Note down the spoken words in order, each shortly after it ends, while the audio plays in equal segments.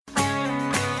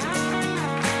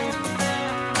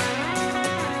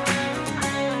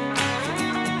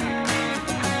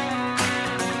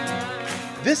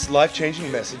This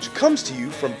life-changing message comes to you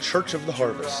from Church of the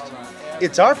Harvest.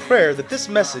 It's our prayer that this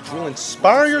message will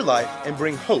inspire your life and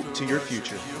bring hope to your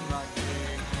future.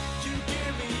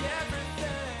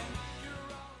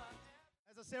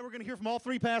 As I said, we're going to hear from all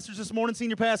three pastors this morning,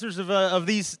 senior pastors of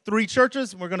these three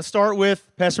churches. We're going to start with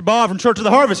Pastor Bob from Church of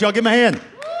the Harvest. Y'all give him a hand.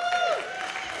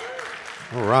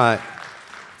 All right.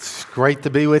 It's great to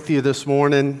be with you this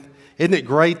morning. Isn't it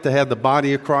great to have the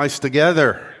body of Christ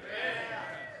together?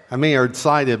 How many are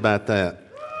excited about that?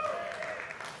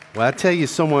 Well, I tell you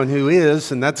someone who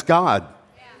is, and that's God.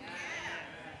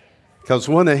 Because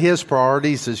one of His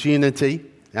priorities is unity.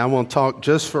 And I want to talk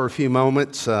just for a few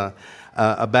moments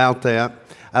about that.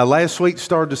 Last week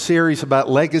started a series about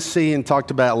legacy and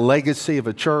talked about legacy of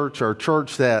a church, or a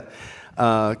church that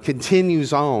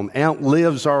continues on,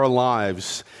 outlives our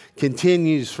lives,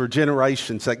 continues for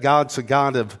generations, that God's a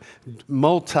God of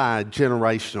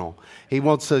multi-generational. He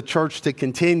wants the church to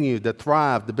continue, to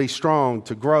thrive, to be strong,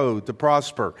 to grow, to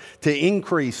prosper, to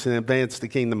increase and advance the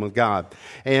kingdom of God.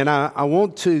 And I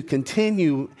want to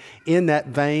continue in that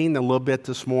vein a little bit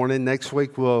this morning. Next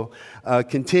week we'll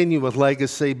continue with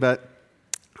legacy, but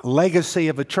legacy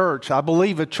of a church. I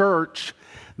believe a church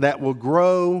that will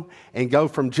grow and go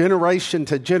from generation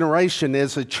to generation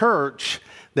is a church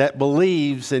that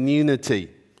believes in unity.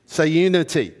 Say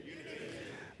unity.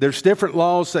 There's different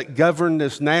laws that govern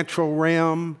this natural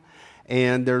realm,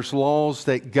 and there's laws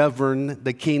that govern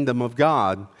the kingdom of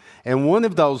God. And one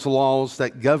of those laws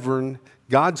that govern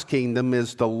God's kingdom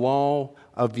is the law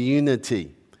of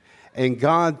unity. And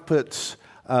God puts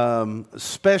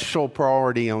special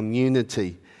priority on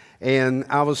unity. And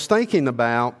I was thinking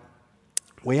about,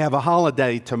 we have a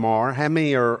holiday tomorrow. How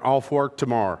many are off work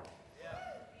tomorrow?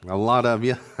 A lot of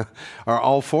you are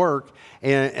off work.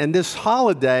 And this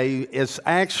holiday is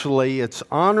actually, it's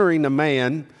honoring a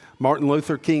man, Martin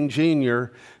Luther King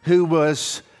Jr., who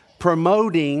was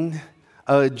promoting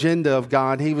an agenda of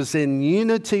God. He was in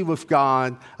unity with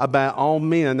God about all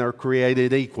men are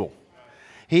created equal.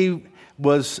 He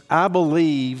was, I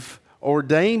believe,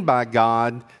 ordained by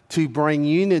God to bring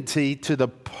unity to the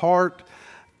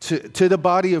to the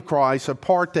body of Christ, a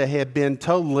part that had been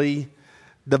totally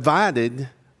divided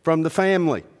from the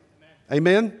family.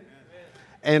 Amen?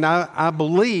 And I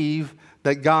believe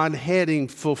that God had him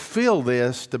fulfill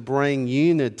this to bring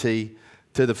unity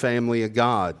to the family of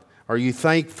God. Are you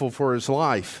thankful for his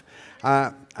life?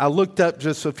 I looked up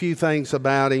just a few things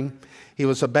about him. He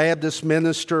was a Baptist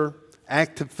minister,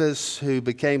 activist who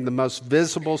became the most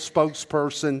visible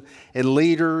spokesperson and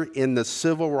leader in the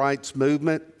civil rights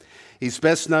movement. He's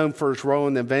best known for his role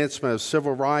in the advancement of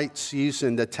civil rights,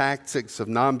 using the tactics of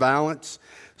nonviolence,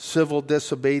 civil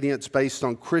disobedience based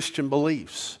on Christian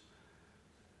beliefs.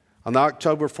 On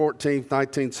October 14,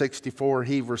 1964,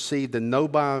 he received the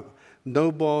Nobel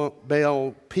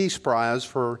Peace Prize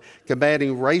for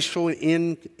combating racial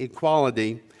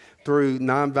inequality through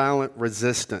nonviolent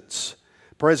resistance.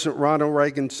 President Ronald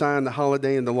Reagan signed the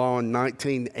holiday into law in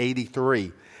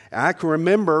 1983. I can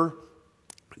remember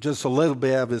just a little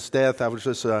bit of his death. I was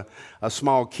just a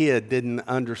small kid, didn't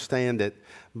understand it.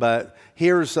 But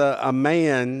here's a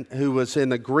man who was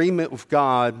in agreement with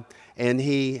God, and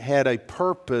he had a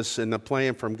purpose and a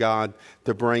plan from God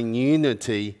to bring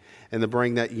unity and to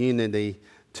bring that unity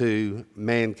to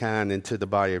mankind and to the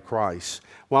body of Christ.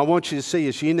 What I want you to see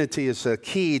is unity is a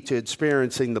key to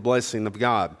experiencing the blessing of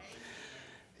God.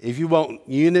 If you want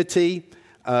unity,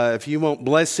 if you want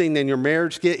blessing in your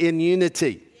marriage, get in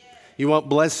unity. You want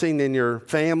blessing in your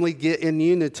family, get in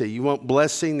unity. You want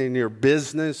blessing in your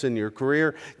business and your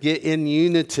career, get in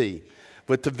unity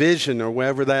with the vision or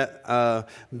whatever that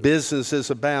business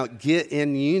is about. Get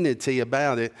in unity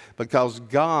about it, because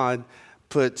God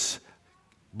puts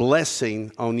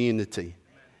blessing on unity.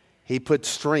 He puts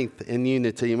strength in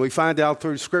unity. And we find out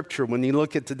through Scripture, when you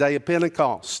look at the day of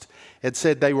Pentecost, it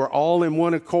said they were all in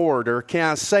one accord. Or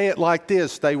can I say it like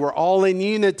this? They were all in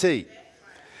unity.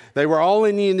 They were all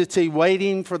in unity,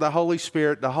 waiting for the Holy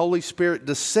Spirit. The Holy Spirit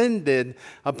descended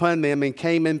upon them and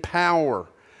came in power.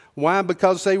 Why?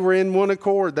 Because they were in one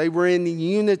accord. They were in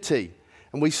unity.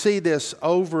 And we see this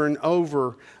over and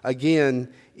over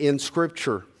again in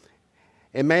Scripture.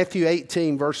 In Matthew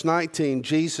 18, verse 19,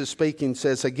 Jesus speaking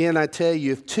says, "Again, I tell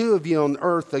you, if two of you on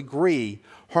earth agree,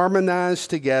 harmonize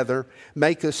together,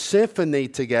 make a symphony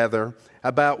together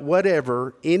about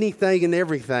whatever, anything and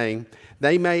everything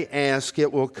they may ask,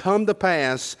 it will come to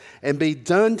pass and be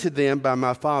done to them by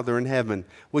my Father in heaven."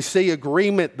 We see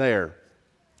agreement there,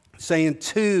 saying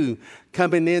two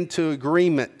coming into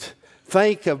agreement.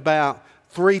 Think about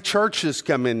three churches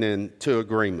coming into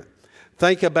agreement.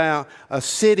 Think about a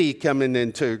city coming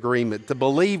into agreement. The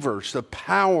believers, the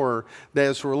power that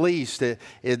is released, it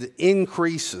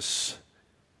increases.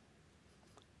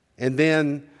 And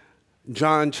then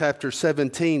John chapter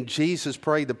 17, Jesus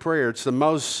prayed the prayer. It's the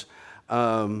most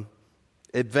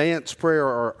advanced prayer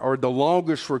or the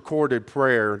longest recorded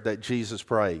prayer that Jesus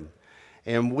prayed.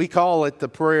 And we call it the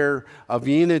prayer of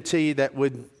unity, that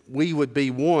we would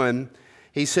be one.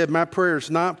 He said, my prayer is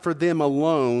not for them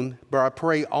alone, but I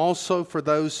pray also for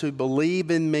those who believe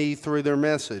in me through their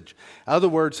message. In other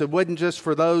words, it wasn't just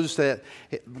for those that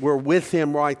were with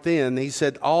him right then. He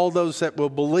said, all those that will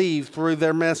believe through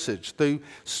their message, through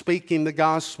speaking the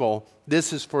gospel,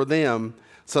 this is for them.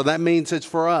 So that means it's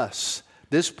for us.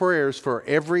 This prayer is for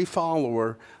every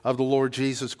follower of the Lord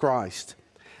Jesus Christ,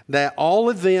 that all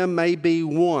of them may be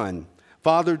one.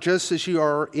 Father, just as you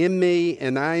are in me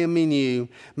and I am in you,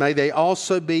 may they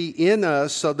also be in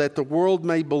us, so that the world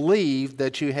may believe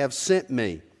that you have sent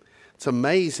me. It's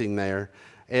amazing there,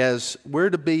 as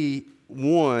we're to be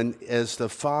one as the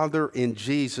Father and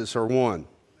Jesus are one.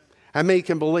 How many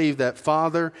can believe that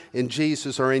Father and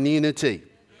Jesus are in unity?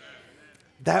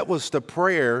 That was the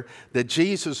prayer that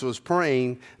Jesus was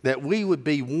praying, that we would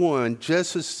be one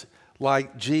just as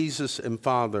like Jesus and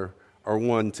Father are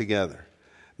one together.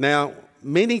 Now,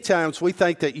 many times we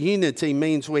think that unity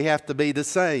means we have to be the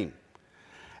same.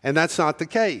 And that's not the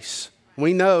case.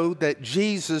 We know that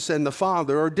Jesus and the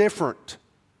Father are different.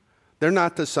 They're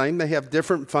not the same. They have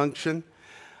different function.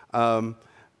 And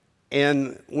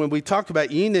when we talk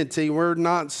about unity, we're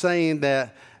not saying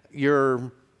that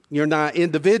you're not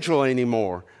individual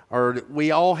anymore, or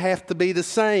we all have to be the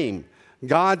same.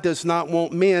 God does not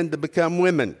want men to become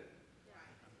women.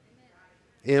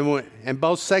 And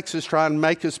both sexes try to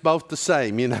make us both the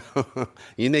same, you know.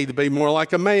 You need to be more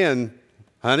like a man,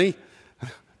 honey.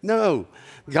 No,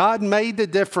 God made the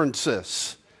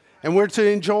differences, and we're to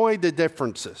enjoy the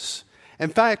differences. In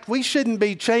fact, we shouldn't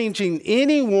be changing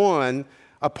anyone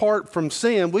apart from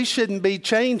sin. We shouldn't be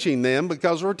changing them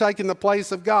because we're taking the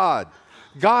place of God.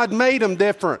 God made them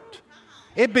different.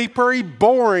 It'd be pretty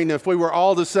boring if we were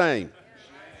all the same.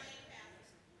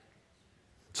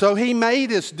 So he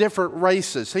made us different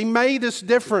races. He made us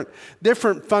different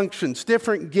functions,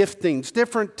 different giftings,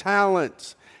 different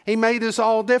talents. He made us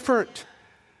all different.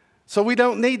 So we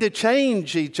don't need to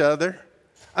change each other.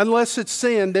 Unless it's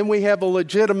sin, then we have a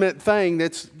legitimate thing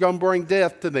that's going to bring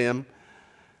death to them.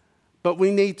 But we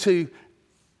need to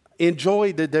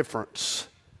enjoy the difference.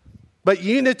 But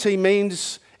unity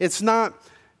means it's not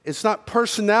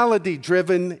personality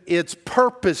driven, it's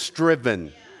purpose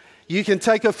driven. You can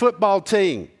take a football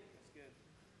team.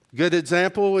 Good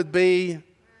example would be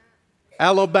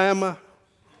Alabama.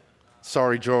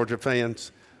 Sorry, Georgia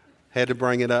fans. Had to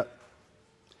bring it up.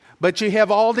 But you have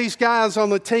all these guys on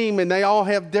the team, and they all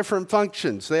have different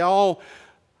functions. They're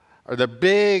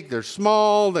big, they're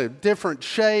small, they're different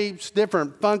shapes,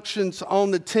 different functions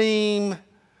on the team.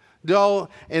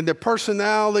 And their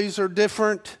personalities are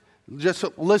different. Just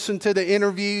listen to the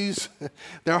interviews.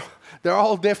 They're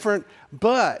all different,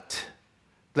 but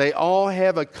they all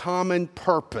have a common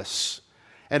purpose.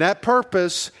 And that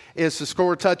purpose is to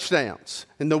score touchdowns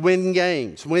and to win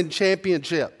games, win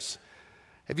championships.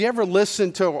 Have you ever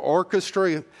listened to an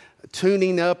orchestra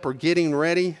tuning up or getting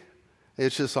ready?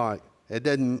 It's just like, it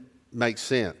doesn't make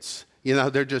sense. You know,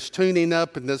 they're just tuning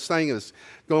up and this thing is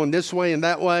going this way and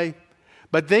that way.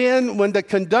 But then when the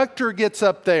conductor gets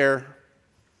up there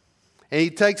and he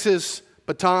takes his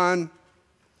baton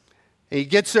and he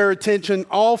gets their attention,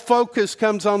 all focus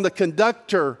comes on the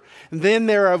conductor. And then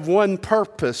they're of one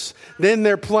purpose. Then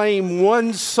they're playing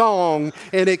one song,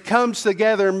 and it comes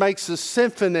together and makes a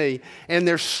symphony, and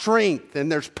there's strength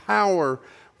and there's power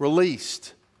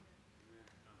released.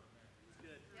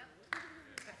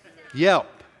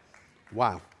 Yelp.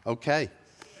 Wow. Okay.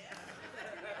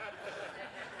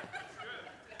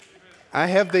 I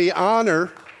have the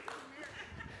honor,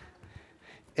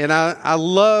 and I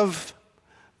love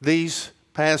these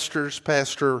pastors,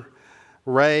 Pastor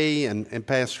Ray and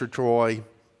Pastor Troy,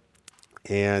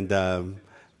 and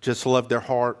just love their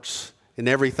hearts and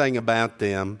everything about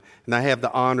them. And I have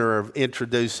the honor of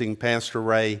introducing Pastor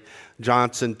Ray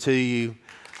Johnson to you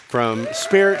from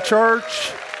Spirit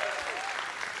Church.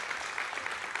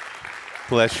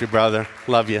 Bless you, brother.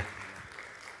 Love you.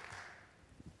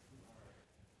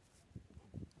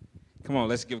 Come on,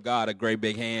 let's give God a great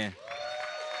big hand.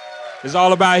 It's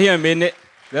all about Him, isn't it?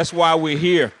 That's why we're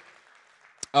here.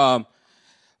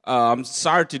 I'm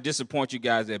sorry to disappoint you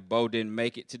guys that Bo didn't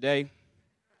make it today.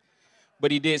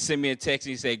 But he did send me a text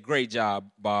and he said, "Great job,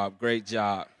 Bob, great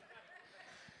job."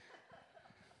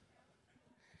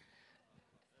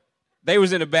 they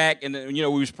was in the back, and we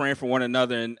was praying for one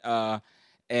another,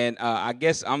 and I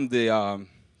guess I'm the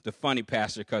funny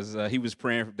pastor because he was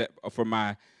praying for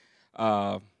my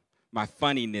my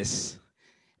funniness,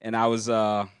 and I was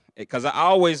because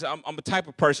I'm a type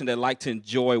of person that like to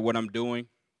enjoy what I'm doing,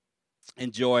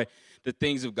 enjoy the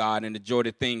things of God, and enjoy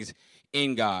the things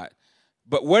in God.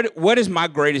 But what is my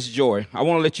greatest joy? I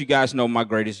want to let you guys know my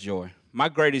greatest joy. My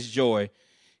greatest joy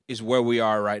is where we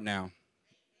are right now.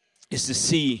 It's to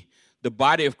see the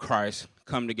body of Christ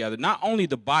come together. Not only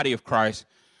the body of Christ,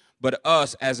 but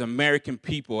us as American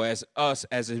people, as us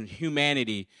as a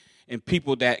humanity, and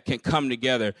people that can come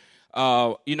together.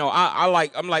 I'm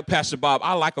like Pastor Bob.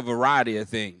 I like a variety of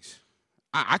things.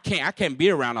 I can't be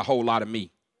around a whole lot of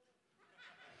me.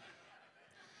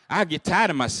 I get tired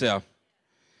of myself.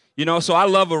 So I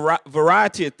love a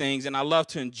variety of things, and I love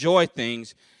to enjoy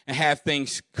things and have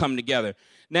things come together.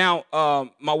 Now,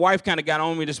 my wife kind of got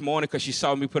on me this morning because she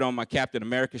saw me put on my Captain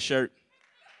America shirt.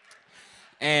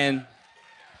 And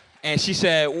she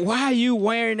said, "Why are you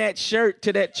wearing that shirt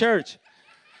to that church?"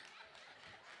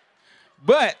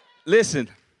 But listen,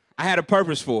 I had a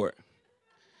purpose for it.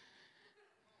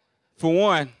 For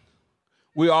one,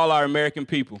 we all are American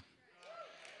people.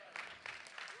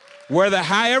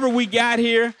 However we got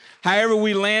here, however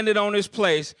we landed on this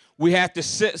place, we have to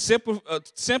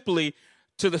simply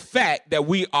to the fact that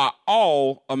we are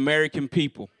all American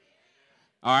people.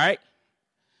 All right?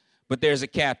 But there's a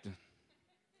captain.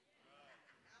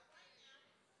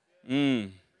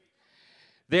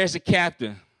 There's a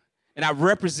captain, and I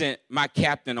represent my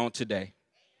captain on today.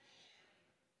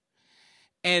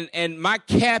 And my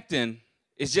captain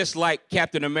is just like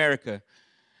Captain America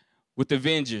with the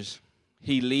Avengers.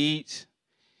 He leads,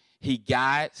 he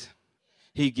guides,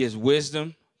 he gives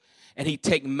wisdom, and he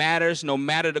takes matters no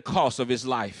matter the cost of his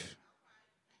life.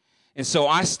 And so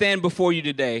I stand before you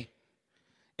today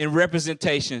in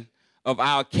representation of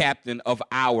our captain of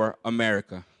our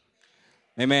America.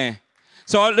 Amen.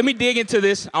 So let me dig into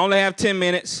this. I only have 10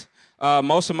 minutes.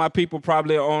 Most of my people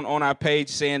probably are on our page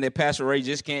saying that Pastor Ray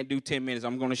just can't do 10 minutes.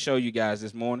 I'm going to show you guys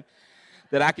this morning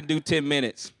that I can do 10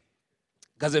 minutes.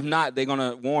 Because if not, they're going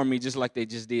to warn me just like they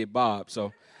just did Bob.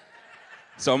 So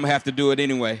I'm going to have to do it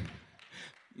anyway.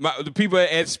 The people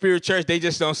at Spirit Church, they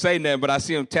just don't say nothing, but I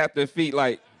see them tap their feet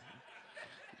like,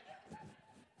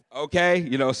 okay,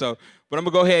 but I'm going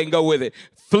to go ahead and go with it.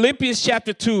 Philippians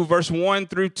chapter 2, verse 1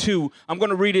 through 2. I'm going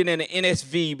to read it in the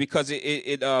NSV because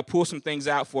it pulls some things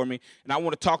out for me. And I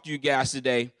want to talk to you guys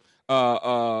today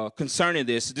concerning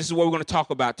this. This is what we're going to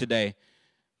talk about today.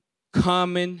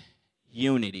 Common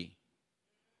unity.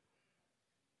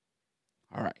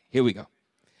 All right, here we go.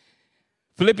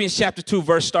 Philippians chapter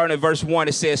 2, starting at verse 1,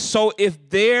 it says, "So if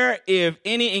there is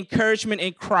any encouragement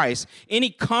in Christ, any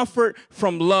comfort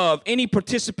from love, any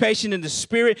participation in the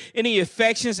Spirit, any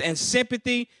affections and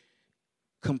sympathy,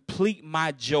 complete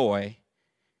my joy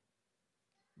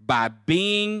by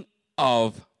being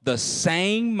of the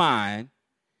same mind,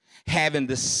 having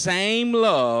the same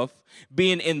love,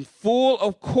 being in full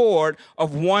accord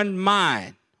of one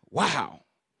mind." Wow.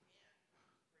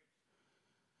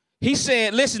 He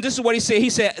said, listen, this is what he said.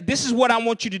 He said, this is what I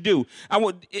want you to do. I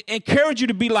would encourage you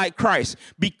to be like Christ.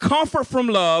 Be comfort from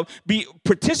love.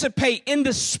 Participate in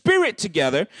the Spirit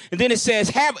together. And then it says,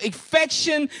 have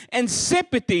affection and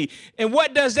sympathy. And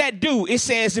what does that do? It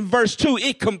says in verse 2,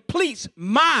 it completes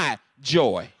my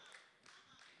joy.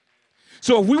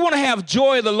 So if we want to have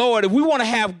joy of the Lord, if we want to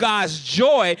have God's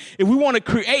joy, if we want to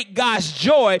create God's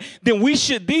joy, then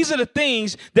these are the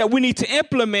things that we need to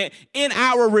implement in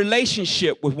our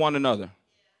relationship with one another.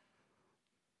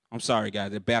 I'm sorry,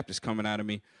 guys, the Baptist coming out of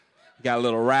me. Got a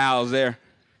little roused there.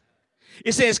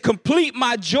 It says, complete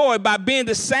my joy by being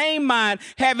the same mind,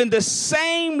 having the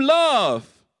same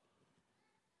love.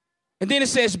 And then it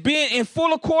says, being in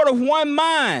full accord of one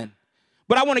mind.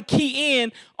 But I want to key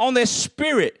in on that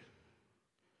spirit.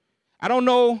 I don't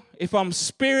know if I'm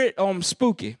spirit or I'm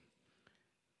spooky,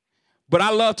 but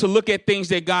I love to look at things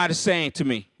that God is saying to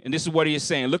me. And this is what he is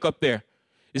saying. Look up there.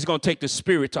 It's going to take the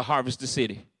Spirit to harvest the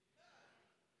city.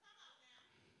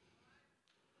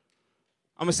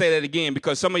 I'm going to say that again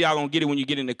because some of y'all going to get it when you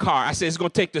get in the car. I said it's going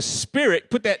to take the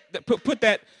Spirit. Put that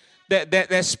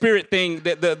Spirit thing,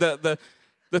 the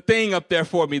thing up there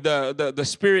for me, the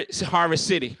Spirit harvest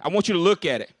city. I want you to look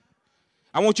at it.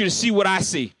 I want you to see what I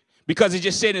see. Because it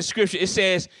just said in Scripture, it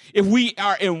says, if we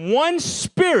are in one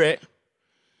spirit,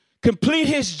 complete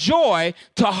his joy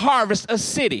to harvest a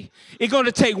city. It's going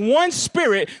to take one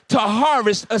spirit to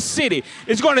harvest a city.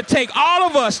 It's going to take all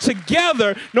of us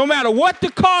together, no matter what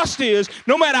the cost is,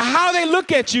 no matter how they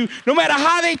look at you, no matter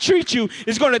how they treat you,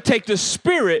 it's going to take the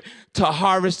Spirit to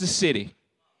harvest the city.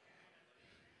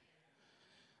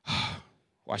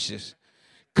 Watch this.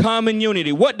 Common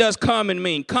unity. What does common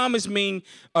mean? Commons mean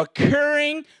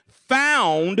occurring,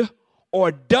 found,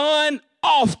 or done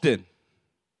often.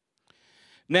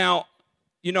 Now,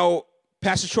 you know,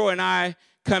 Pastor Troy and I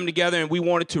come together, and we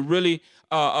wanted to really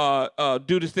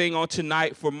do the thing on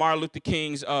tonight for Martin Luther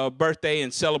King's birthday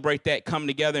and celebrate that, come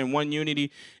together in one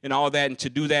unity and all that, and to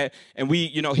do that. And we,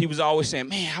 you know, he was always saying,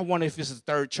 man, I wonder if it's a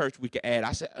third church we could add.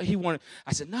 I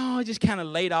said, no, it just kind of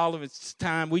late all of its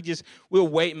time. We'll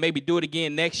wait and maybe do it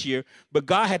again next year. But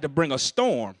God had to bring a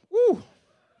storm. Woo.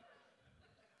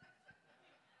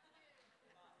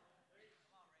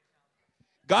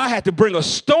 God had to bring a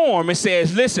storm and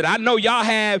says, listen, I know y'all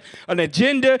have an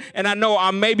agenda, and I know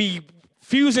I'm maybe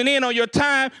fusing in on your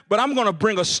time, but I'm going to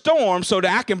bring a storm so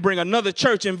that I can bring another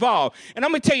church involved. And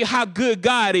I'm going to tell you how good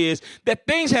God is, that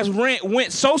things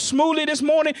went so smoothly this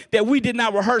morning that we did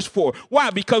not rehearse for. Why?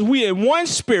 Because we in one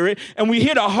spirit, and we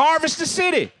here to harvest the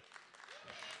city.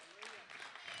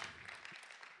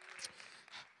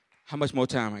 How much more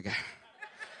time I got?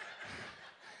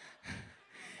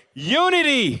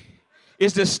 Unity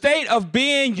is the state of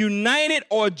being united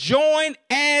or joined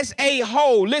as a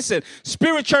whole. Listen,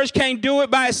 Spirit Church can't do it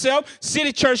by itself.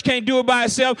 City Church can't do it by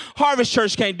itself. Harvest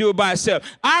Church can't do it by itself.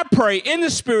 I pray in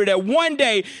the Spirit that one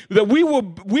day that we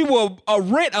will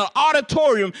rent an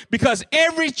auditorium, because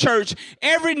every church,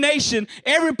 every nation,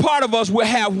 every part of us will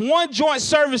have one joint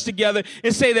service together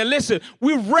and say that, listen,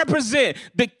 we represent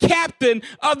the captain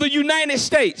of the United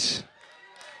States.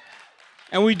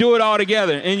 And we do it all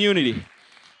together in unity.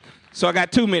 So I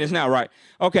got 2 minutes now, right?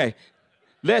 Okay.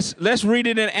 Let's read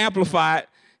it and amplify it.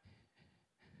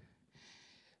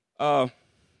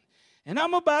 And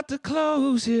I'm about to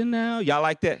close here now. Y'all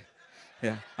like that?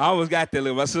 Yeah. I almost got that.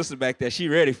 My sister back there, she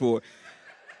ready for it.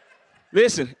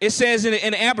 Listen, it says in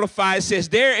the Amplified, it says,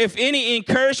 there, if any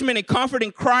encouragement and comfort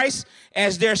in Christ,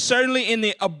 as there certainly in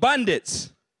the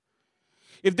abundance.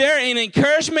 If there is an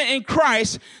encouragement in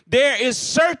Christ, there is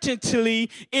certainty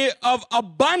of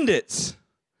abundance.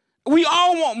 We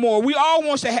all want more. We all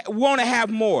want to have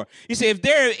more. He said, if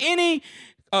there is any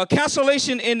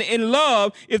consolation in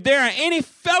love, if there are any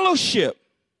fellowship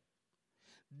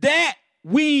that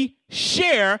we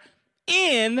share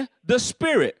in the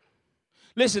Spirit.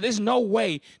 Listen, there's no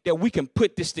way that we can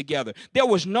put this together. There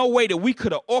was no way that we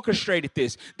could have orchestrated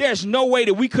this. There's no way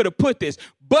that we could have put this.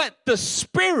 But the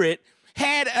Spirit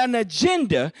had an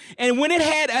agenda, and when it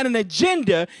had an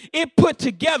agenda, it put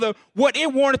together what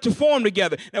it wanted to form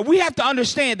together. Now, we have to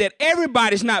understand that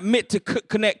everybody's not meant to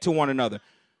connect to one another,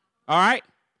 all right?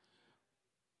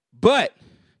 But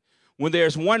when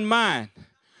there's one mind,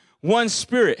 one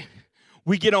spirit,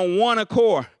 we get on one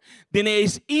accord, then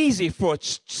it's easy for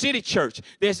City Church.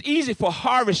 There's easy for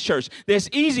Harvest Church. There's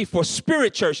easy for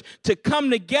Spirit Church to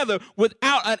come together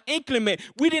without an increment.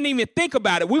 We didn't even think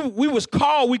about it. We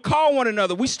called one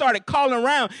another. We started calling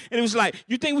around, and it was like,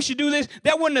 you think we should do this?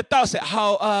 That wasn't a thought. Said,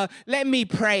 let me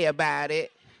pray about it.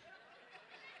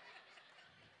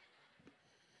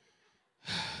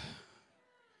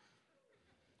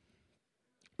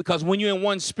 Because when you're in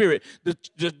one spirit,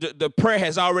 the prayer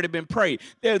has already been prayed.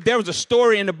 There was a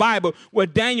story in the Bible where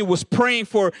Daniel was praying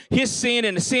for his sin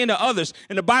and the sin of others.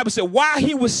 And the Bible said while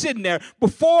he was sitting there,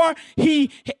 before he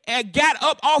got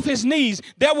up off his knees,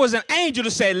 there was an angel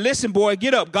that said, listen, boy,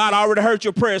 get up. God already heard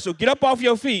your prayer, so get up off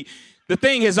your feet. The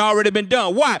thing has already been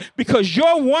done. Why? Because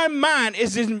your one mind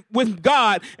is with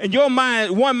God, and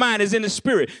one mind is in the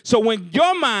Spirit. So when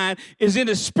your mind is in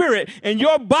the Spirit and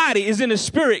your body is in the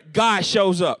Spirit, God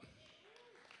shows up.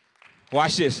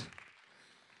 Watch this.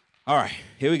 All right,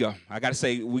 here we go. I got to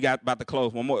say, we got about to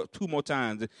close two more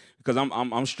times, because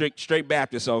I'm straight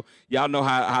Baptist, so y'all know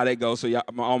how that goes. So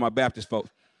all my Baptist folks.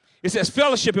 It says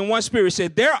fellowship in one spirit. It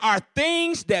said there are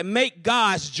things that make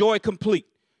God's joy complete.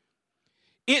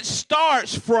 It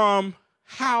starts from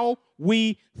how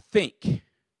we think.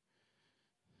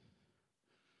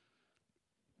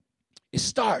 It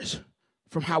starts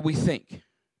from how we think.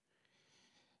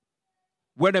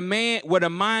 Where the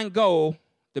mind goes,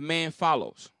 the man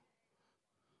follows.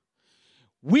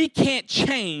 We can't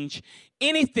change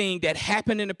anything that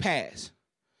happened in the past.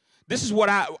 This is what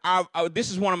this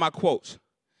is one of my quotes.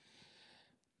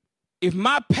 If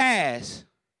my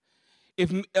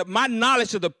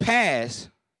knowledge of the past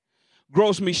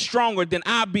grows me stronger, then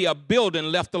I'll be a building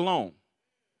left alone.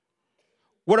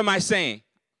 What am I saying?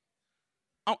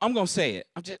 I'm going to say it.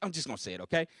 I'm just going to say it,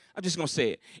 okay? I'm just going to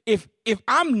say it. If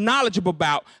I'm knowledgeable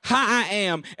about how I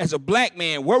am as a black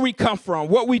man, where we come from,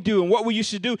 what we do, and what we used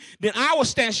to do, then I will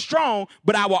stand strong,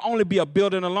 but I will only be a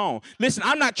building alone. Listen,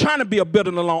 I'm not trying to be a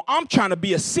building alone. I'm trying to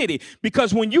be a city,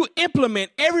 because when you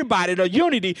implement everybody, the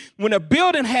unity, when a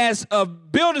building has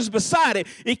buildings beside it,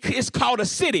 it's called a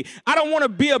city. I don't want to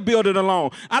be a building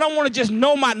alone. I don't want to just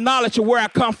know my knowledge of where I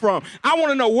come from. I want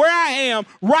to know where I am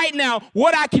right now,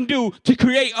 what I can do to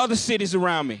create other cities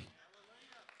around me.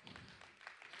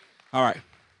 All right.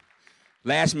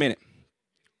 Last minute.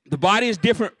 The body is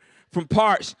different from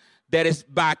parts that is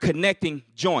by connecting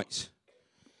joints.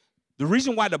 The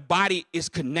reason why the body is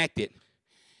connected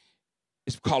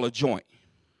is called a joint.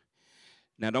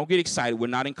 Now, don't get excited. We're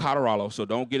not in Colorado, so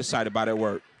don't get excited by that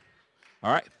word.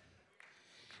 All right?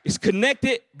 It's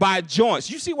connected by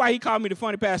joints. You see why he called me the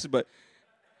funny pastor, but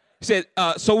he said,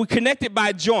 so we're connected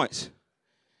by joints.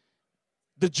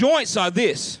 The joints are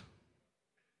this.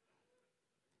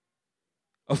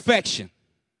 Affection.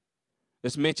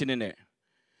 That's mentioned in there.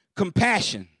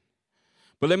 Compassion.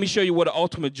 But let me show you what the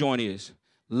ultimate joint is.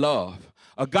 Love.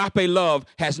 Agape love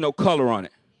has no color on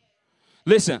it.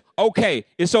 Listen, okay,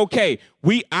 it's okay.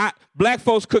 Black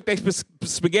folks cook their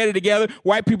spaghetti together.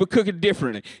 White people cook it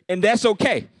differently. And that's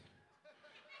okay.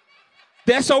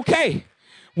 That's okay.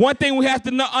 One thing we have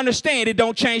to understand, it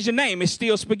don't change the name. It's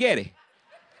still spaghetti.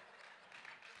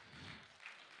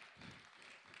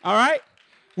 All right?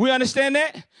 We understand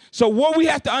that? So what we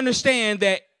have to understand,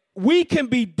 that we can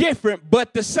be different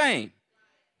but the same.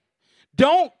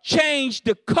 Don't change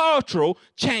the cultural,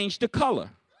 change the color.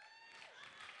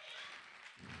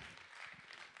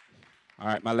 All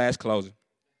right, my last closing.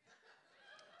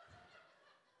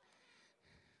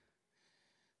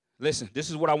 Listen, this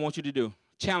is what I want you to do.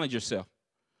 Challenge yourself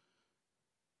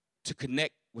to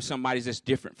connect with somebody that's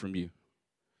different from you.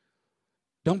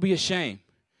 Don't be ashamed.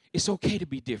 It's okay to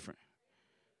be different.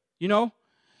 You know?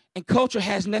 And culture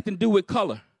has nothing to do with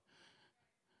color.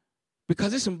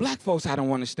 Because there's some black folks I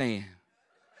don't understand.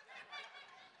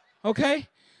 Okay?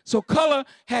 So color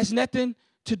has nothing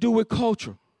to do with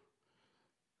culture.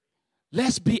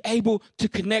 Let's be able to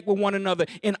connect with one another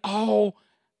in all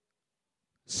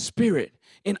spirit,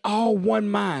 in all one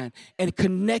mind, and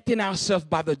connecting ourselves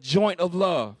by the joint of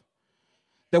love,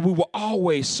 that we will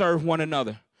always serve one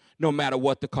another, no matter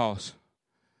what the cost.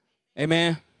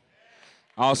 Amen?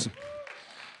 Awesome.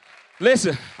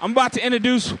 Listen, I'm about to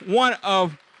introduce one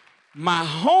of my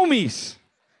homies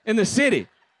in the city.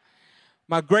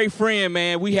 My great friend,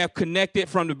 man. We have connected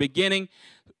from the beginning.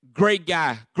 Great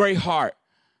guy, great heart.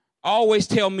 Always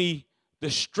tell me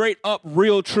the straight up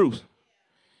real truth.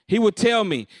 He would tell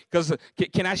me, because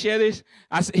can I share this?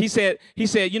 He said,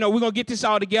 you know, we're going to get this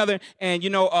all together. And,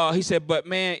 you know, he said, but,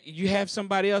 man, you have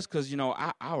somebody else? Because, you know,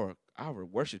 our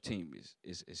worship team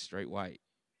is straight white.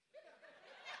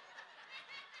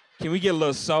 Can we get a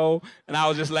little soul? And I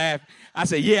was just laughing. I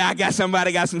said, yeah, I got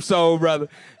somebody, got some soul, brother.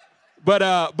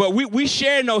 But we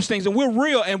share those things, and we're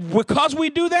real. And because we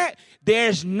do that,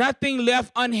 there's nothing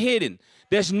left unhidden.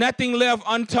 There's nothing left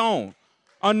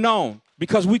unknown,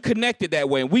 because we connected that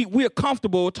way. And we are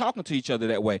comfortable talking to each other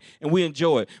that way, and we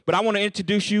enjoy it. But I want to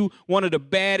introduce you one of the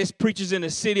baddest preachers in the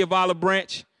city of Olive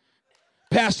Branch,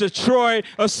 Pastor Troy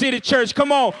of City Church.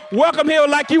 Come on, welcome him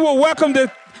like you will welcome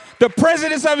the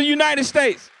presidents of the United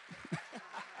States.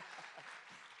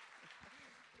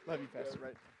 Love you, Pastor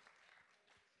Ray.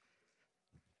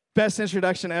 Best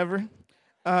introduction ever.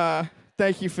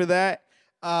 Thank you for that.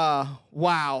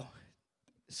 Wow.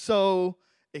 So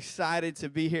excited to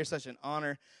be here. Such an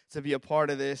honor to be a part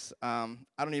of this. I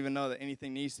don't even know that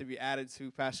anything needs to be added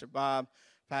to Pastor Bob,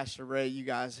 Pastor Ray. You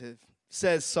guys have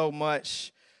said so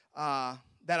much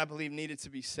that I believe needed to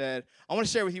be said. I want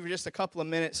to share with you for just a couple of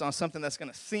minutes on something that's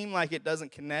going to seem like it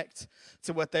doesn't connect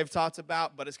to what they've talked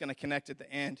about, but it's going to connect at the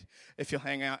end if you'll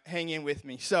hang in with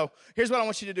me. So here's what I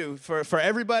want you to do. For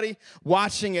everybody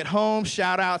watching at home,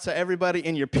 shout out to everybody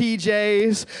in your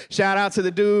PJs. Shout out to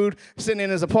the dude sitting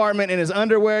in his apartment in his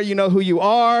underwear. You know who you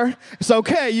are. It's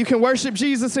okay. You can worship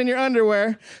Jesus in your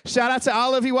underwear. Shout out to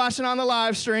all of you watching on the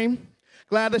live stream.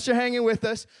 Glad that you're hanging with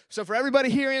us. So for everybody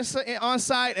here on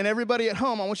site and everybody at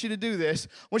home, I want you to do this.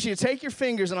 I want you to take your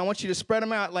fingers and I want you to spread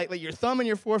them out like your thumb and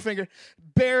your forefinger,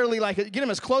 barely get them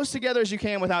as close together as you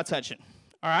can without touching.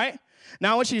 All right?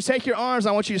 Now I want you to take your arms.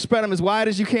 I want you to spread them as wide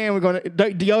as you can. We're going to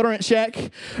deodorant check,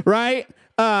 right?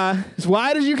 As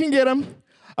wide as you can get them.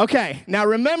 Okay. Now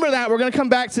remember that. We're going to come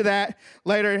back to that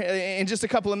later in just a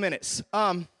couple of minutes.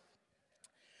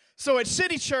 So at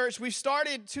City Church, we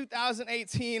started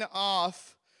 2018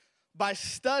 off by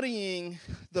studying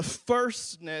the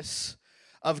firstness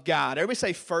of God. Everybody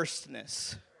say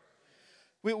firstness.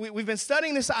 We've been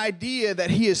studying this idea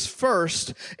that he is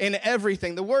first in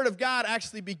everything. The Word of God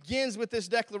actually begins with this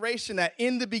declaration that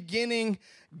in the beginning,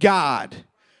 God.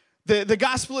 The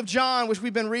Gospel of John, which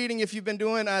we've been reading, if you've been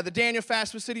doing the Daniel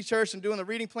Fast with City Church and doing the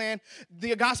reading plan,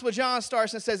 the Gospel of John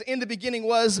starts and says, in the beginning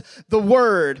was the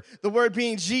Word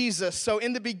being Jesus. So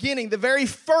in the beginning, the very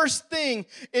first thing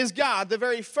is God. The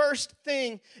very first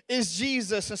thing is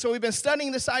Jesus. And so we've been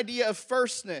studying this idea of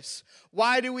firstness.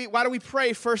 Why do we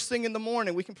pray first thing in the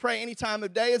morning? We can pray any time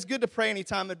of day. It's good to pray any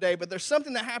time of day, but there's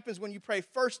something that happens when you pray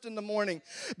first in the morning,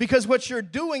 because what you're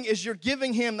doing is you're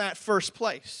giving him that first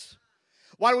place.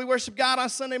 Why do we worship God on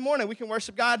Sunday morning? We can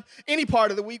worship God any part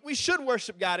of the week. We should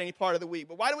worship God any part of the week.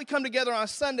 But why do we come together on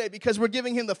Sunday? Because we're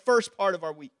giving him the first part of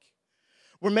our week.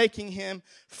 We're making him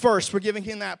first. We're giving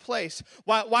him that place.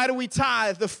 Why do we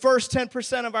tithe the first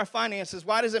 10% of our finances?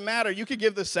 Why does it matter? You could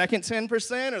give the second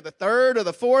 10% or the third or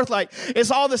the fourth. Like, it's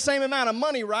all the same amount of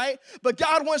money, right? But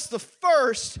God wants the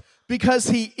first because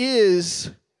he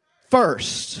is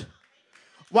first.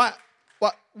 Why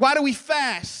do we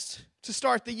fast to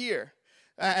start the year?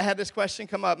 I had this question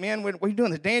come up. Man, what are you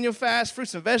doing? The Daniel fast?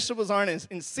 Fruits and vegetables aren't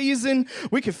in season.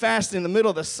 We could fast in the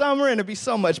middle of the summer and it'd be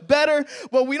so much better.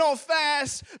 Well, we don't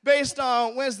fast based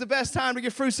on when's the best time to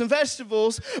get fruits and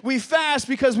vegetables. We fast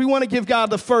because we want to give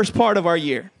God the first part of our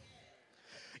year.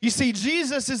 You see,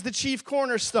 Jesus is the chief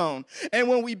cornerstone. And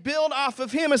when we build off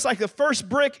of him, it's like the first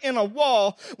brick in a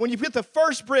wall. When you put the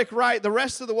first brick right, the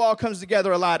rest of the wall comes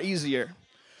together a lot easier.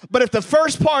 But if the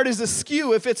first part is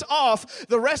askew, if it's off,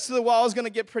 the rest of the wall is going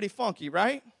to get pretty funky,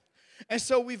 right? And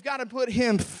so we've got to put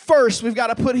him first. We've got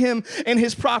to put him in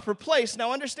his proper place.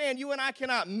 Now understand, you and I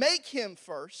cannot make him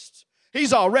first.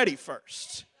 He's already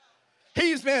first.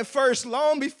 He's been first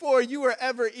long before you were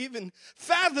ever even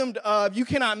fathomed of. You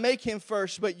cannot make him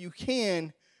first, but you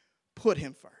can put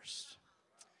him first.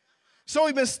 So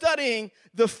we've been studying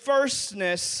the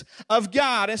firstness of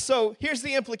God. And so here's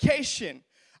the implication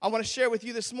I want to share with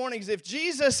you this morning is if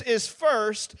Jesus is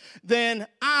first, then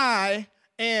I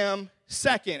am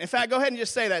second. In fact, go ahead and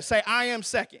just say that. Say, I am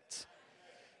second.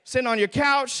 Sitting on your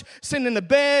couch, sitting in the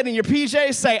bed in your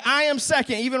PJs, say, I am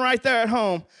second, even right there at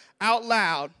home, out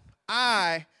loud.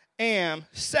 I am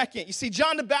second. You see,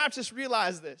 John the Baptist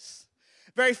realized this.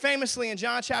 Very famously in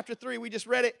John chapter 3, we just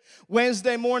read it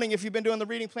Wednesday morning if you've been doing the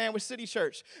reading plan with City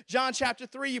Church. John chapter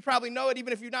 3, you probably know it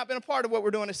even if you've not been a part of what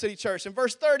we're doing at City Church. In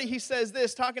verse 30, he says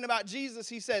this, talking about Jesus,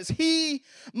 he says, he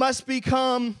must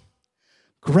become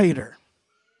greater.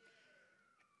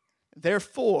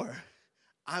 Therefore,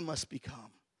 I must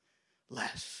become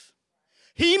less.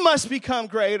 He must become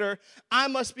greater. I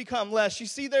must become less. You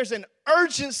see, there's an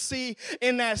urgency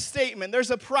in that statement.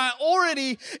 There's a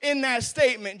priority in that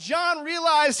statement. John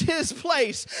realized his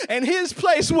place, and his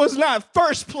place was not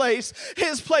first place.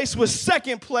 His place was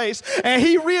second place. And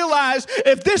he realized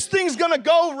if this thing's going to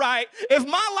go right, if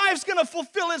my life's going to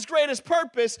fulfill its greatest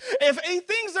purpose, if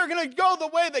things are going to go the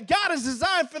way that God has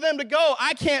designed for them to go,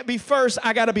 I can't be first.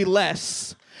 I got to be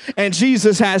less. And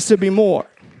Jesus has to be more.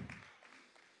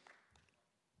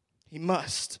 He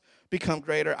must become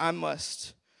greater. I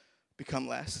must become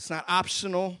less. It's not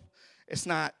optional. It's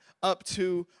not up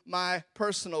to my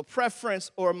personal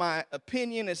preference or my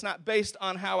opinion. It's not based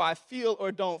on how I feel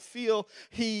or don't feel.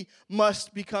 He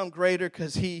must become greater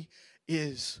because he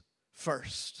is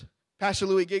first. Pastor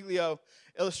Louis Giglio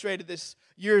illustrated this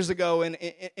years ago in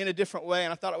a different way,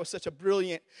 and I thought it was such a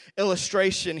brilliant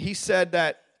illustration. He said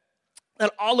that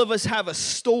all of us have a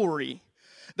story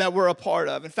that we're a part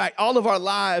of. In fact, all of our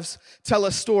lives tell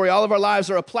a story. All of our lives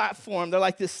are a platform. They're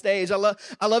like this stage. I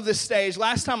love this stage.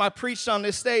 Last time I preached on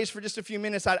this stage for just a few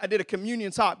minutes, I did a communion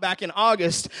talk back in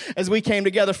August as we came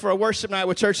together for a worship night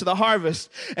with Church of the Harvest.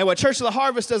 And what Church of the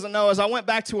Harvest doesn't know is I went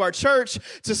back to our church,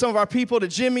 to some of our people, to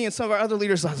Jimmy and some of our other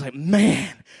leaders. I was like,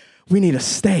 man, we need a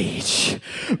stage.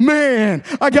 Man,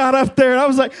 I got up there and I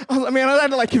was like, man, I had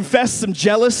to like confess some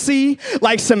jealousy,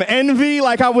 like some envy.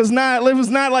 Like it was not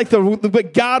like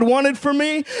what God wanted for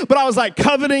me, but I was like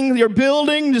coveting your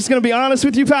building. Just going to be honest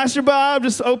with you, Pastor Bob,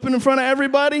 just open in front of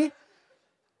everybody.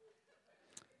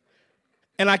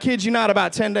 And I kid you not,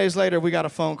 about 10 days later, we got a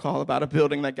phone call about a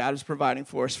building that God is providing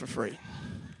for us for free.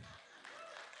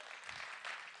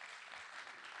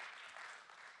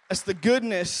 That's the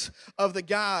goodness of the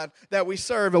God that we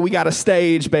serve. But we got a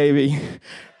stage, baby.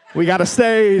 We got a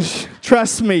stage.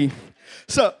 Trust me.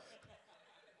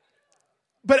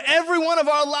 But every one of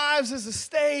our lives is a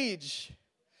stage.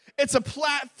 It's a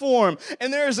platform.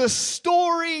 And there is a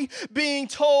story being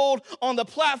told on the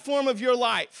platform of your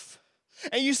life.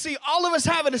 And you see, all of us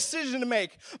have a decision to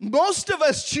make. Most of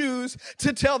us choose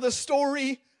to tell the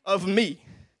story of me.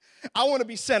 I want to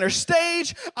be center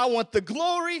stage. I want the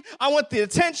glory. I want the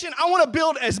attention. I want to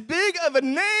build as big of a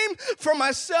name for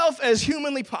myself as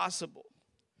humanly possible.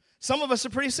 Some of us are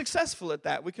pretty successful at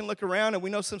that. We can look around and we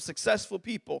know some successful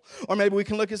people. Or maybe we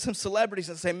can look at some celebrities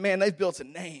and say, man, they've built a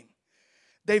name.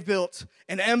 They've built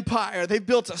an empire. They've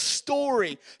built a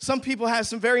story. Some people have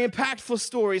some very impactful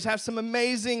stories, have some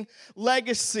amazing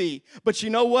legacy. But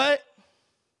you know what?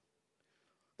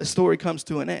 The story comes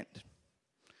to an end.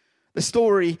 The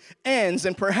story ends,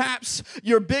 and perhaps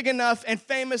you're big enough and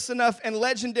famous enough and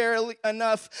legendary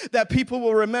enough that people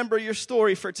will remember your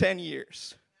story for 10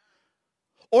 years.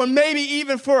 Or maybe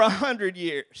even for 100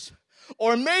 years.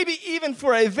 Or maybe even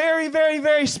for a very, very,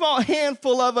 very small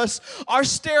handful of us, our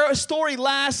story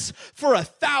lasts for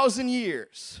 1,000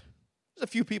 years. There's a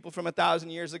few people from 1,000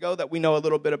 years ago that we know a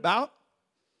little bit about.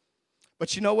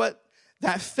 But you know what?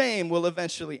 That fame will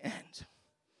eventually end.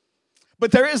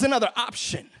 But there is another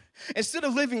option. Instead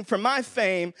of living for my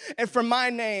fame and for my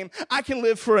name, I can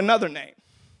live for another name.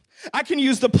 I can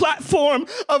use the platform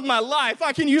of my life.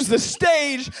 I can use the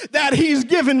stage that he's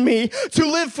given me to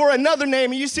live for another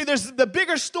name. And you see, there's the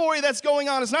bigger story that's going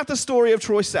on. It's not the story of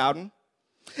Troy Soudan.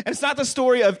 And it's not the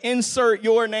story of insert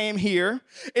your name here.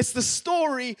 It's the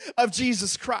story of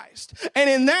Jesus Christ. And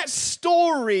in that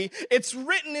story, it's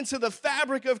written into the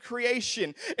fabric of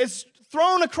creation. It's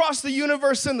thrown across the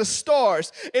universe and the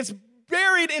stars. It's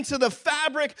buried into the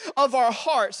fabric of our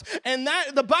hearts. And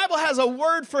that the Bible has a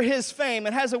word for his fame.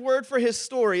 It has a word for his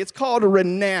story. It's called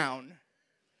renown.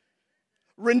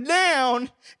 Renown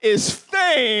is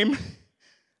fame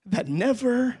that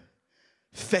never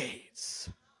fades.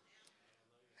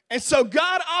 And so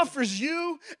God offers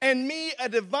you and me a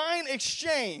divine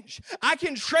exchange. I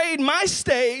can trade my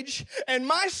stage and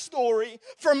my story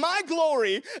for my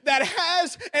glory that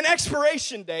has an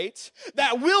expiration date,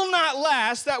 that will not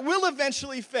last, that will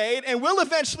eventually fade and will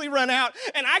eventually run out.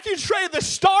 And I can trade the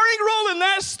starring role in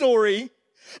that story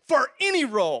for any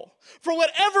role, for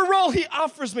whatever role he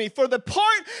offers me, for the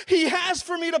part he has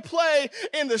for me to play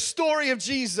in the story of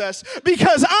Jesus,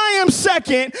 because I am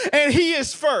second and he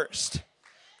is first.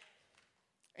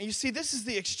 And you see, this is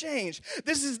the exchange.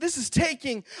 This is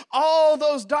taking all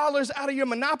those dollars out of your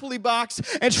Monopoly box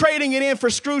and trading it in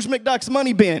for Scrooge McDuck's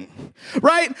money bin,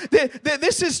 right?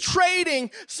 This is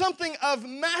trading something of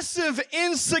massive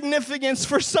insignificance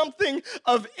for something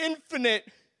of infinite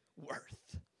worth.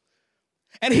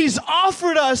 And he's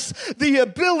offered us the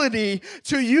ability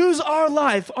to use our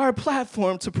life, our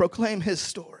platform, to proclaim his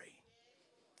story.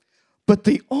 But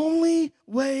the only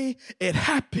way it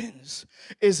happens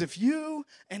is if you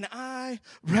and I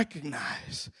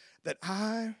recognize that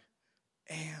I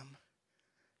am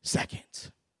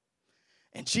second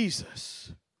and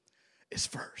Jesus is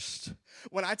first.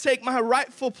 When I take my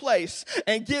rightful place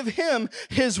and give him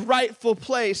his rightful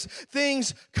place,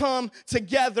 things come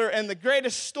together, and the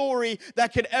greatest story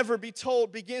that could ever be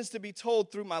told begins to be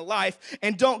told through my life.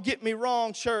 And don't get me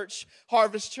wrong, church,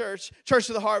 Harvest Church, Church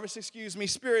of the Harvest,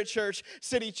 Spirit Church,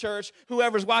 City Church,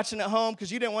 whoever's watching at home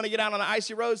because you didn't want to get out on the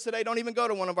icy roads today, don't even go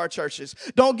to one of our churches.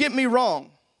 Don't get me wrong.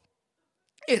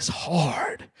 It's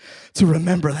hard to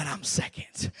remember that I'm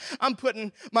second. I'm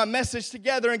putting my message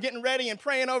together and getting ready and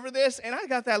praying over this, and I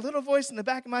got that little voice in the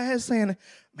back of my head saying,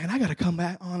 man, I got to come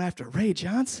back on after Ray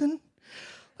Johnson.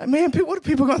 Like, man, what are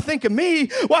people going to think of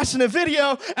me watching a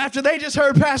video after they just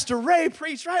heard Pastor Ray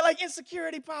preach, right? Like,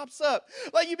 insecurity pops up.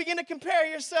 Like, you begin to compare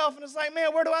yourself, and it's like,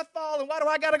 man, where do I fall, and why do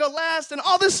I got to go last, and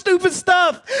all this stupid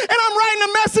stuff. And I'm writing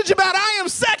a message about I am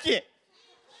second.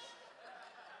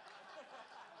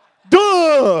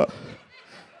 Duh.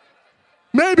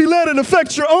 Maybe let it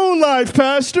affect your own life,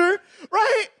 Pastor.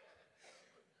 Right?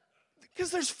 Because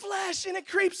there's flesh and it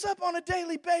creeps up on a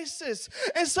daily basis.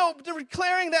 And so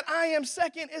declaring that I am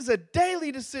second is a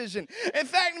daily decision. In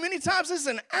fact, many times it's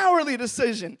an hourly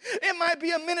decision. It might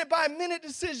be a minute-by-minute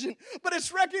decision. But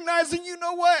it's recognizing, you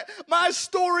know what? My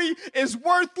story is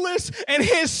worthless and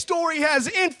his story has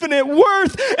infinite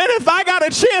worth. And if I got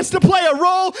a chance to play a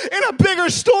role in a bigger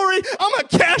story, I'm going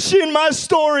to cash in my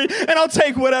story and I'll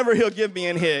take whatever he'll give me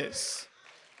in his.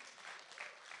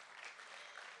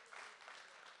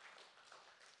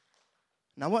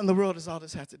 Now, what in the world does all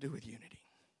this have to do with unity?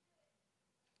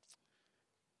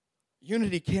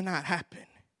 Unity cannot happen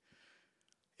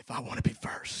if I want to be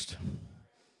first.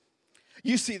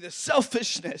 you see the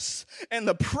selfishness and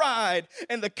the pride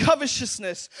and the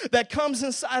covetousness that comes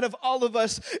inside of all of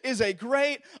us is a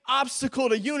great obstacle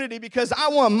to unity, because I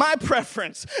want my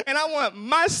preference and I want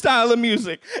my style of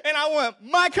music and I want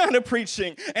my kind of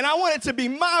preaching and I want it to be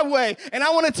my way and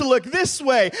I want it to look this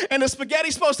way and the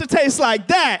spaghetti's supposed to taste like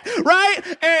that,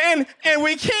 right? And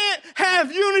we can't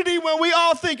have unity when we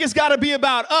all think it's got to be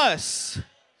about us.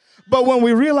 But when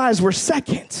we realize we're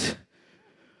second,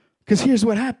 because here's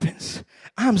what happens.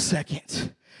 I'm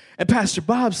second, and Pastor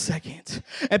Bob's second,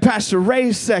 and Pastor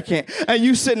Ray's second, and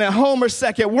you sitting at home are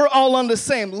second. We're all on the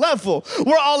same level.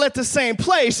 We're all at the same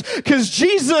place because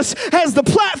Jesus has the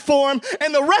platform,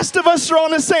 and the rest of us are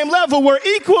on the same level. We're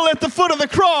equal at the foot of the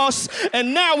cross,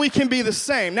 and now we can be the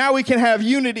same. Now we can have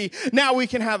unity. Now we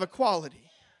can have equality.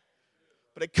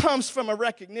 But it comes from a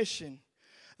recognition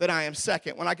that I am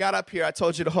second. When I got up here, I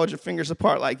told you to hold your fingers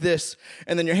apart like this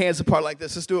and then your hands apart like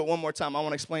this. Let's do it one more time. I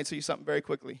want to explain to you something very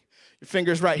quickly. Your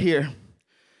fingers right here.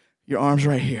 Your arms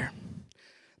right here.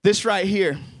 This right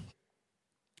here,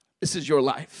 this is your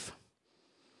life.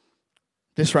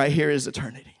 This right here is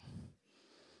eternity.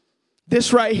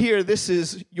 This right here, this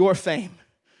is your fame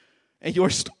and your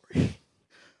story.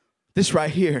 This right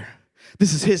here,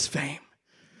 this is his fame.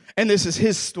 And this is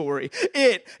his story.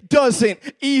 It doesn't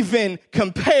even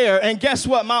compare. And guess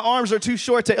what? My arms are too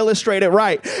short to illustrate it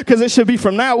right, because it should be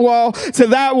from that wall to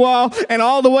that wall and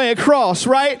all the way across,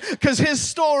 right? Because his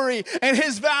story and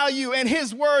his value and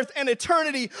his worth and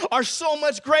eternity are so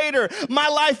much greater. My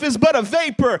life is but a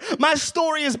vapor. My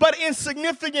story is but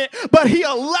insignificant, but he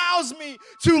allows me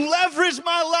to leverage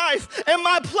my life and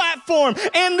my platform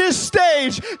and this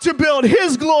stage to build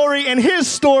his glory and his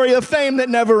story of fame that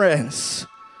never ends.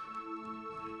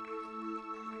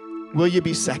 Will you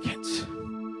be second?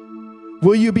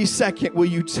 Will you be second? Will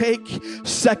you take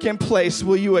second place?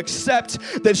 Will you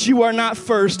accept that you are not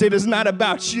first? It is not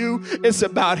about you. It's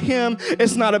about him.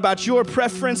 It's not about your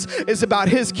preference. It's about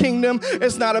his kingdom.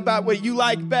 It's not about what you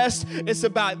like best. It's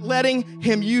about letting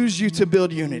him use you to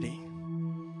build unity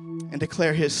and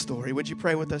declare his story. Would you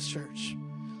pray with us, church?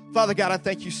 Father God, I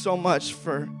thank you so much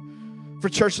for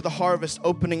Church of the Harvest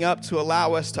opening up to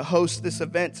allow us to host this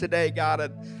event today,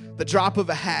 God. The drop of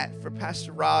a hat for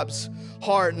Pastor Rob's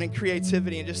heart and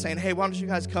creativity and just saying, hey, why don't you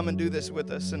guys come and do this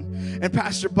with us? And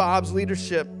Pastor Bob's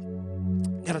leadership.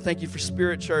 God, I thank you for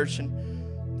Spirit Church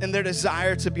and their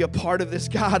desire to be a part of this,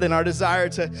 God, and our desire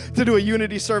to do a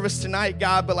unity service tonight,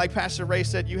 God. But like Pastor Ray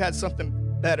said, you had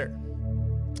something better.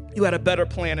 You had a better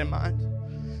plan in mind.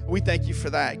 We thank you for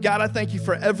that. God, I thank you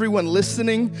for everyone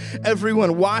listening,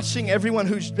 everyone watching, everyone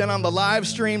who's been on the live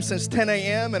stream since 10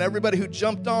 a.m., and everybody who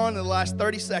jumped on in the last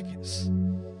 30 seconds.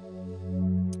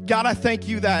 God, I thank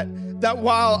you that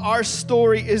while our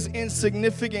story is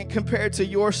insignificant compared to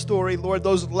your story, Lord,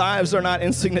 those lives are not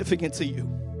insignificant to you.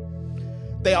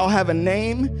 They all have a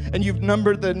name, and you've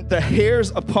numbered the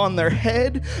hairs upon their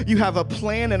head. You have a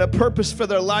plan and a purpose for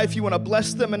their life. You want to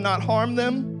bless them and not harm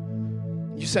them.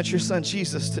 You sent your son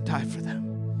Jesus to die for them.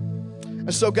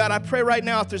 And so, God, I pray right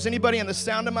now, if there's anybody in the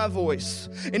sound of my voice,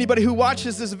 anybody who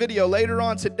watches this video later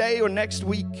on today or next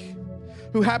week,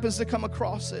 who happens to come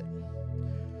across it,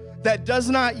 that does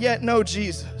not yet know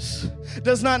Jesus,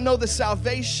 does not know the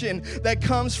salvation that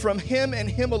comes from him and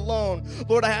him alone,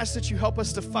 Lord, I ask that you help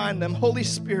us to find them. Holy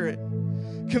Spirit,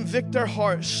 convict their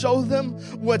hearts. Show them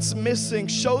what's missing.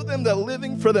 Show them that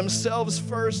living for themselves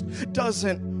first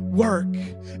doesn't work.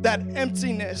 That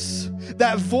emptiness,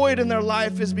 that void in their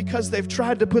life is because they've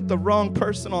tried to put the wrong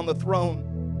person on the throne.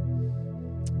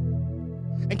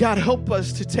 And God, help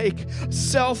us to take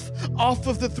self off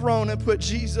of the throne and put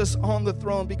Jesus on the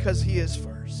throne because he is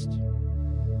first.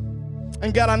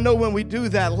 And God, I know when we do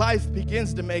that, life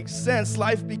begins to make sense.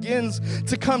 Life begins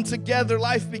to come together.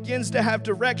 Life begins to have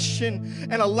direction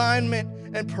and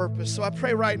alignment and purpose. So I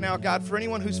pray right now, God, for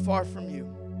anyone who's far from you,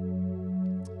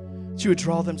 that you would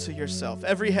draw them to yourself.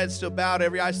 Every head still bowed,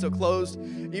 every eye still closed,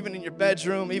 even in your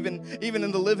bedroom, even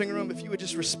in the living room, if you would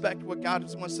just respect what God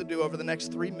wants to do over the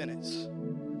next 3 minutes.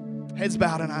 Heads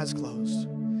bowed and eyes closed.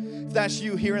 If that's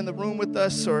you here in the room with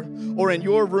us or in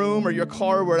your room or your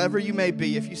car or wherever you may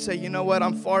be, if you say, you know what,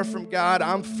 I'm far from God,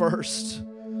 I'm first.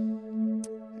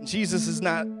 And Jesus is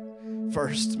not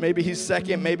first. Maybe he's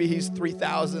second, maybe he's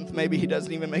 3,000th, maybe he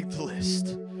doesn't even make the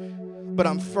list. But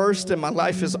I'm first and my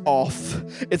life is off.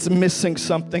 It's missing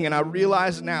something, and I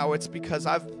realize now it's because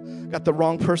I've got the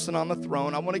wrong person on the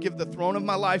throne. I want to give the throne of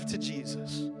my life to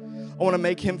Jesus. I want to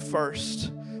make him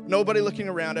first. Nobody looking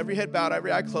around, every head bowed,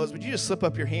 every eye closed. Would you just slip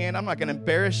up your hand? I'm not going to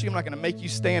embarrass you. I'm not going to make you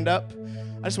stand up.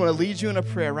 I just want to lead you in a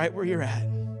prayer right where you're at.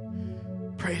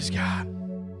 Praise God.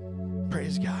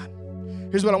 Praise God.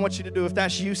 Here's what I want you to do. If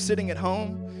that's you sitting at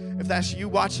home, if that's you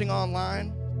watching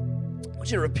online, I want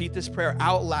you to repeat this prayer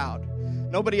out loud.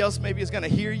 Nobody else maybe is going to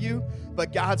hear you,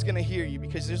 but God's going to hear you,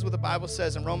 because here's what the Bible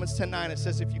says in Romans 10:9. It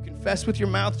says, if you confess with your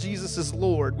mouth Jesus is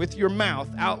Lord, with your mouth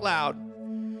out loud,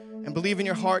 and believe in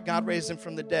your heart God raised him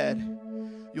from the dead,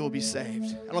 you will be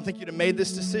saved. I don't think you'd have made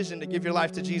this decision to give your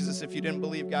life to Jesus if you didn't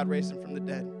believe God raised him from the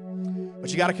dead. But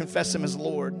you got to confess him as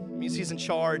Lord. It means he's in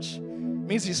charge. It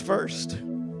means he's first,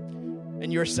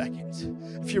 and you're second.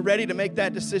 If you're ready to make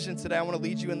that decision today, I want to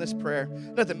lead you in this prayer.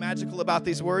 Nothing magical about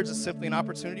these words. It's simply an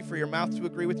opportunity for your mouth to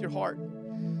agree with your heart,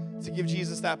 to give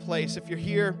Jesus that place. If you're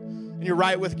here and you're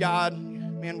right with God,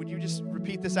 man, would you just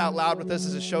repeat this out loud with us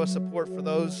as a show of support for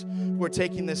those who are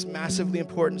taking this massively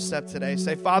important step today?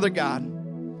 Say, Father God,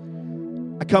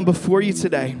 I come before you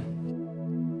today.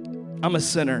 I'm a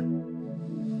sinner.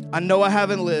 I know I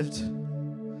haven't lived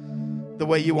the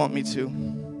way you want me to.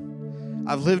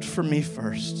 I've lived for me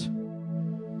first.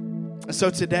 And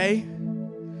so today,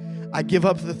 I give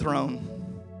up the throne.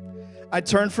 I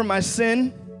turn from my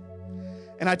sin,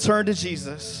 and I turn to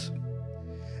Jesus.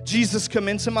 Jesus, come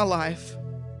into my life.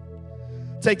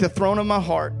 Take the throne of my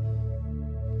heart.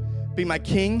 Be my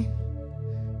King.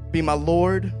 Be my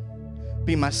Lord.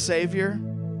 Be my Savior.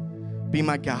 Be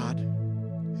my God.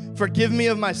 Forgive me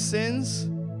of my sins.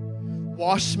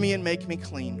 Wash me and make me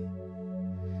clean.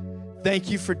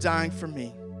 Thank you for dying for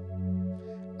me.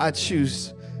 I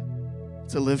choose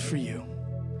to live for you.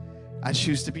 I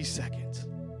choose to be second.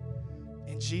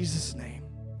 In Jesus' name,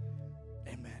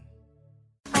 amen.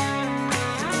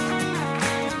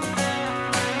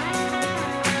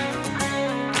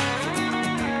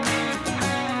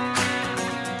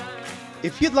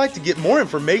 If you'd like to get more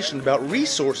information about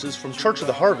resources from Church of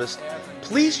the Harvest,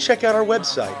 please check out our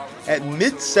website at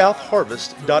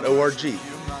midsouthharvest.org.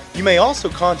 You may also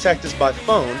contact us by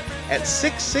phone at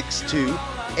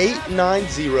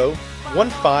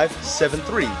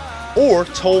 662-890-1573 or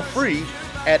toll free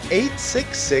at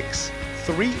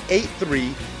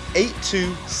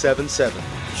 866-383-8277.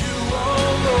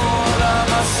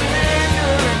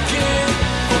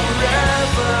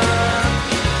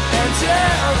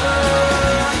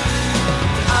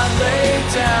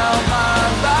 Down